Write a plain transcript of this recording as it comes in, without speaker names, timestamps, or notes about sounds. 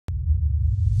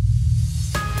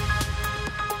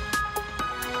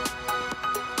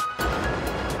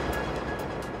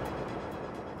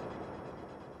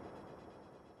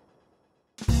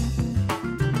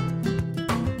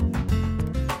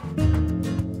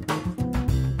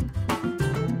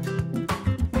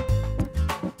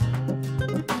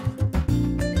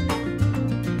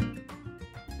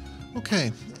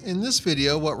Okay, in this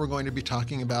video what we're going to be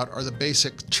talking about are the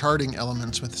basic charting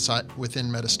elements within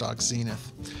MetaStock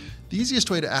XENITH. The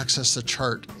easiest way to access the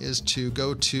chart is to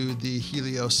go to the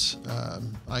Helios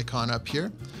icon up here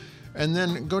and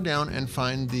then go down and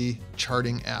find the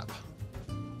charting app.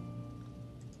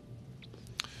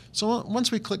 So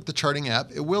once we click the charting app,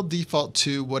 it will default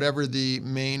to whatever the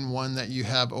main one that you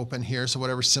have open here. So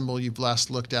whatever symbol you've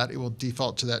last looked at, it will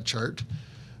default to that chart.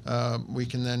 We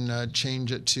can then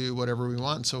change it to whatever we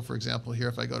want. So for example, here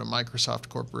if I go to Microsoft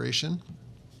Corporation.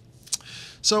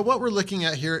 So what we're looking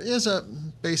at here is a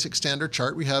basic standard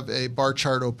chart. We have a bar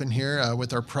chart open here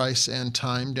with our price and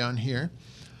time down here.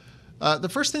 The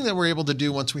first thing that we're able to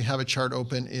do once we have a chart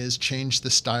open is change the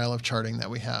style of charting that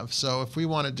we have. So if we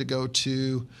wanted to go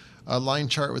to a line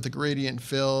chart with a gradient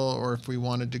fill, or if we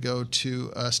wanted to go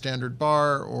to a standard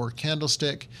bar or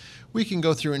candlestick, we can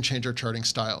go through and change our charting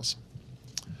styles.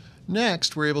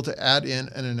 Next, we're able to add in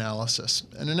an analysis.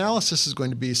 An analysis is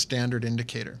going to be a standard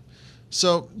indicator.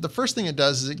 So the first thing it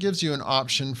does is it gives you an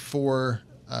option for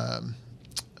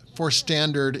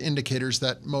standard indicators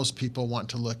that most people want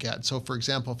to look at. So for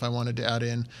example, if I wanted to add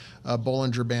in a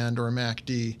Bollinger Band or a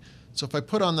MACD, so if I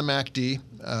put on the MACD,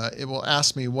 it will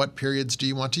ask me what periods do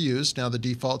you want to use. Now the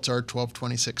defaults are 12,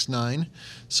 26, 9,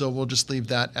 so we'll just leave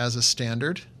that as a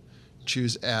standard.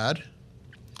 Choose Add,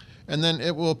 and then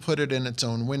it will put it in its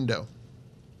own window.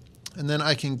 And then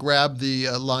I can grab the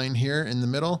line here in the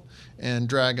middle and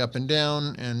drag up and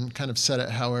down and kind of set it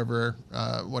however,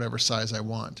 whatever size I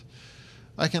want.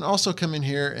 I can also come in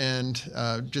here and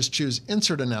just choose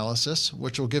Insert Analysis,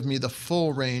 which will give me the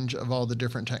full range of all the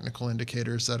different technical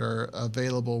indicators that are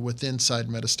available within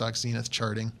MetaStock XENITH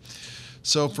charting.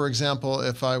 So for example,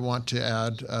 if I want to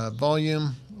add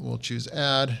volume, we'll choose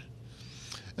Add.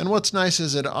 And what's nice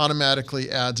is it automatically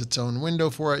adds its own window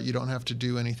for it. You don't have to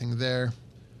do anything there.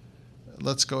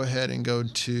 Let's go ahead and go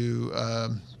to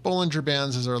Bollinger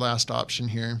Bands as our last option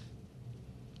here.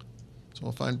 So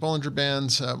we'll find Bollinger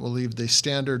Bands. We'll leave the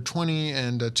standard 20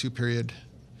 and a 2 period,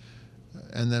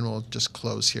 and then we'll just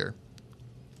close here.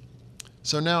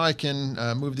 So now I can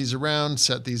move these around,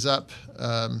 set these up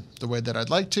the way that I'd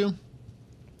like to.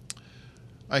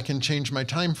 I can change my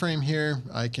time frame here.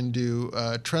 I can do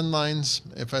trend lines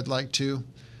if I'd like to.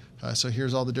 So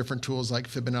here's all the different tools like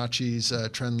Fibonacci's,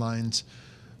 trend lines.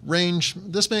 Range,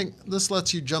 this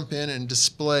lets you jump in and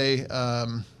display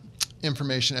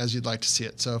information as you'd like to see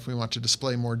it. So if we want to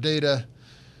display more data,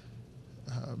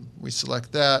 we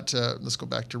select that. Let's go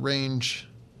back to range.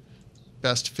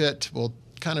 Best fit will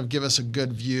kind of give us a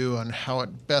good view on how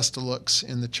it best looks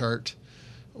in the chart.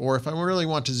 Or if I really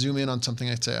want to zoom in on something,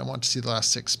 I'd say I want to see the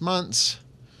last 6 months,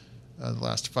 the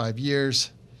last 5 years,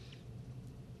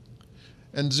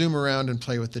 and zoom around and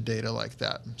play with the data like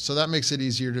that. So that makes it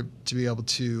easier to be able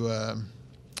to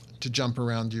jump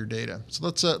around your data. So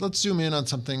let's zoom in on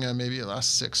something maybe the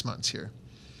last 6 months here.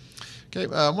 Okay,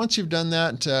 once you've done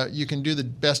that, you can do the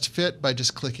best fit by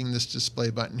just clicking this display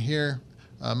button here.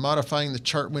 Modifying the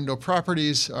chart window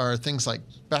properties are things like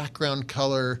background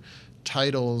color,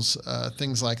 titles,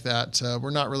 things like that.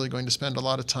 We're not really going to spend a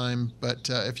lot of time,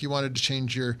 but if you wanted to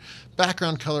change your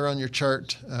background color on your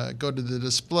chart, go to the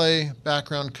display,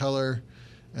 background color,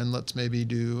 and let's maybe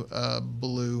do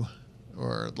blue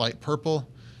or light purple.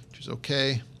 Choose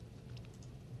OK,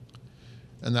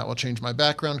 and that will change my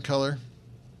background color.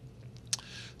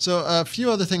 So a few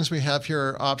other things we have here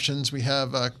are options. We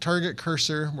have a target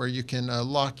cursor where you can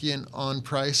lock in on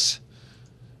price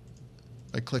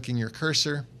by clicking your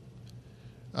cursor.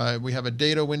 We have a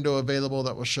data window available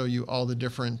that will show you all the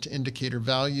different indicator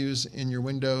values in your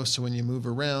window. So when you move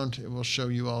around, it will show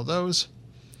you all those.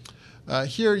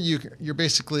 Here you're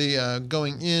basically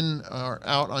going in or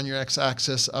out on your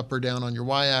x-axis, up or down on your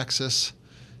y-axis.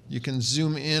 You can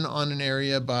zoom in on an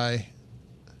area by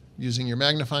using your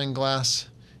magnifying glass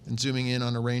and zooming in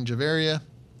on a range of area.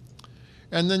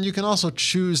 And then you can also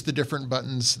choose the different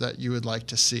buttons that you would like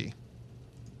to see.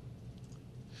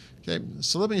 Okay,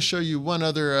 so let me show you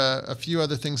a few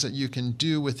other things that you can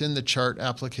do within the chart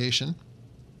application.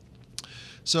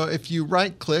 So if you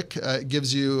right-click, it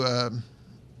gives you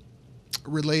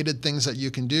related things that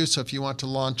you can do. So if you want to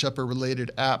launch up a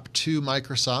related app to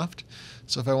Microsoft,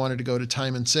 so if I wanted to go to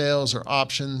time and sales or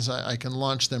options, I can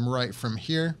launch them right from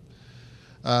here.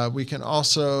 We can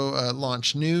also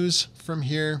launch news from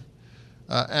here.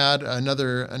 Add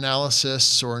another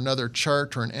analysis or another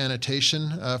chart or an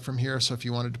annotation from here. So if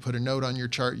you wanted to put a note on your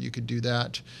chart, you could do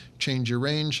that. Change your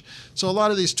range. So a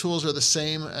lot of these tools are the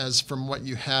same as from what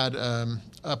you had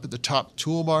up at the top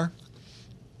toolbar.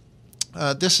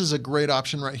 This is a great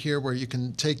option right here where you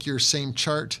can take your same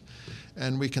chart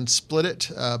And we can split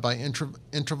it by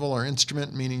interval or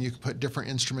instrument, meaning you can put different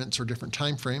instruments or different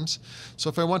time frames. So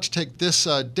if I want to take this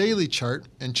daily chart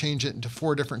and change it into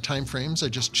 4 different time frames, I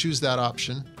just choose that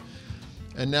option.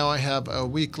 And now I have a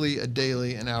weekly, a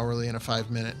daily, an hourly, and a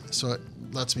 5-minute. So it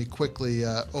lets me quickly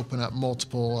open up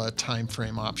multiple time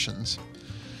frame options.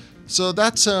 So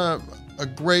that's a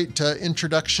great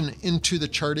introduction into the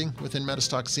charting within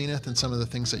MetaStock Zenith and some of the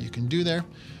things that you can do there.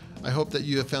 I hope that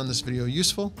you have found this video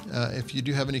useful. If you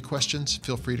do have any questions,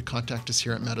 feel free to contact us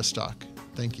here at MetaStock.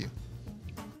 Thank you.